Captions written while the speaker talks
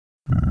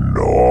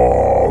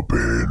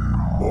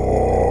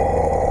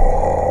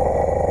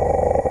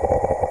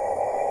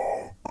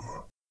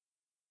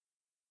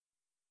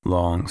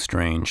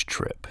strange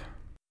trip.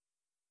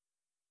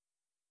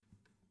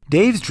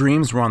 Dave's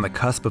dreams were on the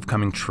cusp of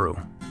coming true.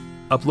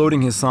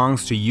 Uploading his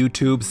songs to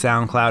YouTube,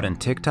 SoundCloud,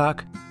 and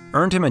TikTok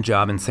earned him a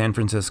job in San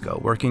Francisco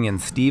working in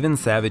Steven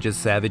Savage's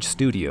Savage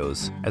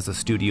Studios as a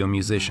studio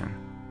musician.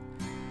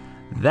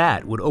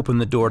 That would open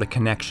the door to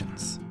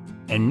connections,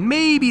 and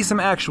maybe some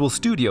actual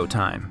studio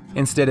time,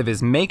 instead of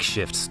his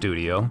makeshift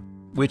studio,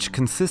 which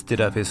consisted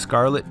of his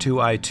Scarlett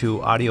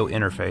 2i2 audio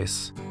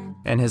interface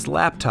and his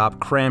laptop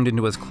crammed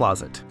into his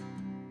closet.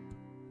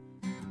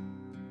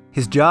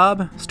 His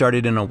job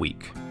started in a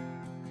week.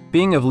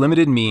 Being of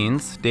limited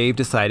means, Dave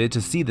decided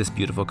to see this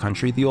beautiful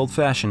country the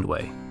old-fashioned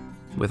way,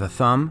 with a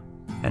thumb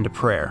and a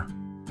prayer.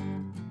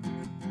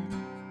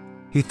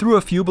 He threw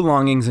a few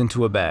belongings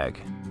into a bag,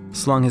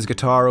 slung his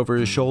guitar over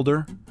his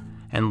shoulder,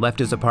 and left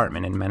his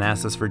apartment in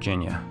Manassas,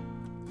 Virginia.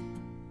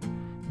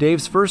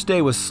 Dave's first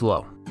day was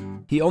slow.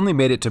 He only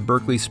made it to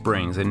Berkeley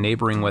Springs in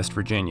neighboring West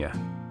Virginia,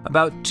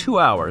 about 2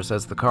 hours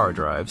as the car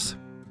drives.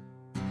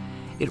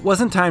 It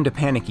wasn't time to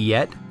panic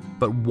yet,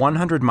 but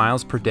 100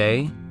 miles per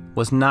day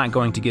was not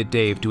going to get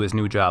Dave to his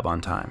new job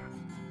on time.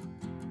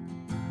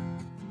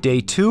 Day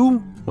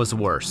 2 was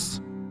worse.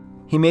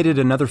 He made it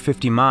another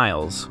 50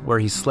 miles, where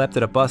he slept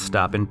at a bus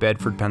stop in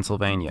Bedford,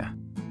 Pennsylvania.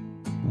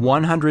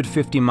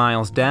 150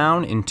 miles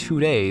down in 2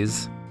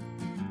 days,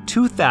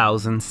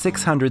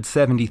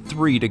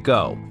 2,673 to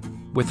go,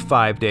 with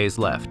 5 days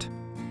left.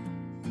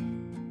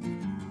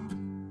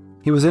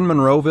 He was in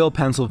Monroeville,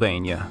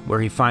 Pennsylvania,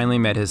 where he finally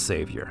met his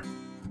savior.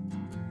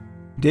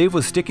 Dave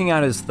was sticking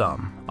out his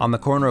thumb on the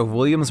corner of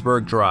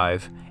Williamsburg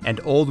Drive and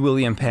Old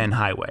William Penn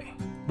Highway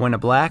when a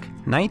black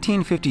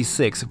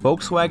 1956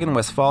 Volkswagen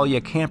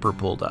Westfalia camper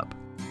pulled up.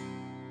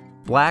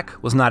 Black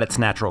was not its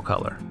natural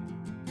color,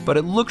 but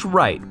it looked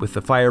right with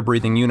the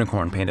fire-breathing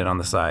unicorn painted on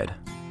the side.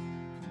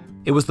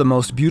 It was the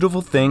most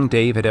beautiful thing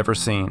Dave had ever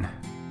seen.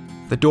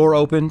 The door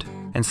opened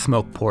and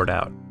smoke poured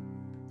out.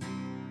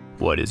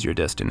 "What is your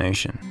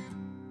destination?"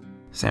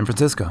 "San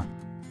Francisco."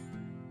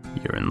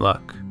 "You're in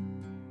luck.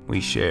 We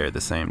share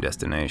the same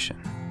destination."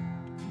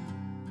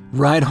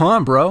 "Right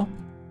on, bro."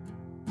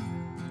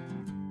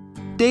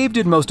 Dave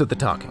did most of the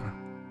talking,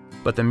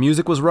 but the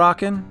music was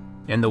rockin'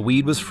 and the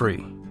weed was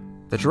free.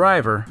 The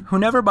driver, who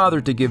never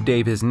bothered to give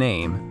Dave his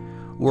name,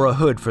 wore a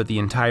hood for the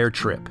entire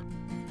trip.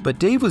 But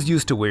Dave was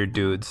used to weird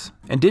dudes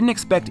and didn't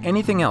expect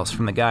anything else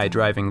from the guy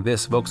driving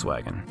this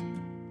Volkswagen.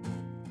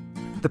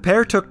 The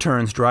pair took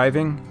turns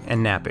driving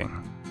and napping.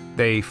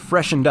 They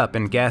freshened up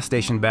in gas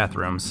station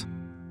bathrooms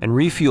and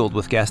refueled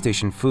with gas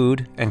station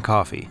food and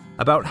coffee,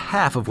 about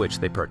half of which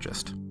they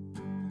purchased.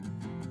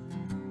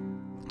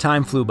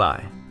 Time flew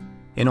by.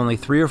 In only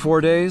 3 or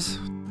 4 days,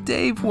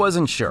 Dave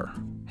wasn't sure.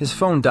 His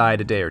phone died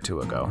a day or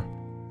 2 ago.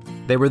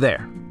 They were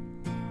there.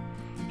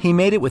 He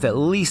made it with at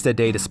least a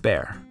day to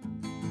spare.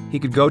 He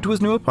could go to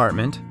his new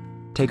apartment,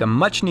 take a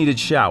much-needed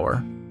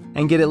shower,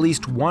 and get at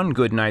least 1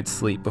 good night's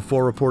sleep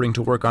before reporting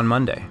to work on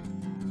Monday.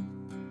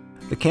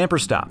 The camper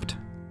stopped.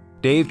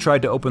 Dave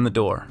tried to open the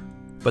door,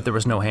 but there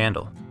was no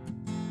handle.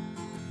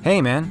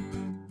 "Hey, man,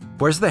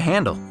 where's the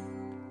handle?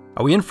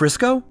 Are we in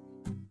Frisco?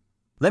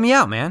 Let me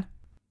out, man."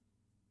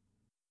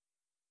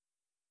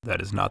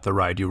 "That is not the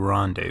ride you were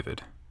on,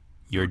 David.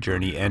 Your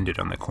journey ended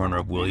on the corner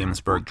of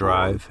Williamsburg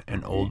Drive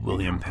and Old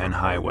William Penn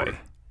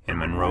Highway in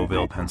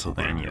Monroeville,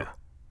 Pennsylvania.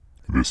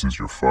 This is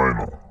your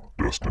final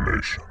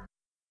destination."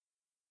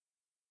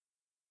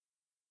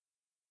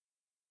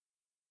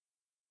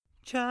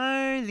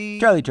 Charlie.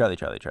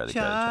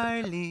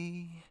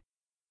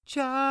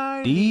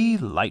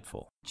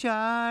 Delightful.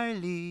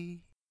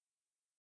 Charlie.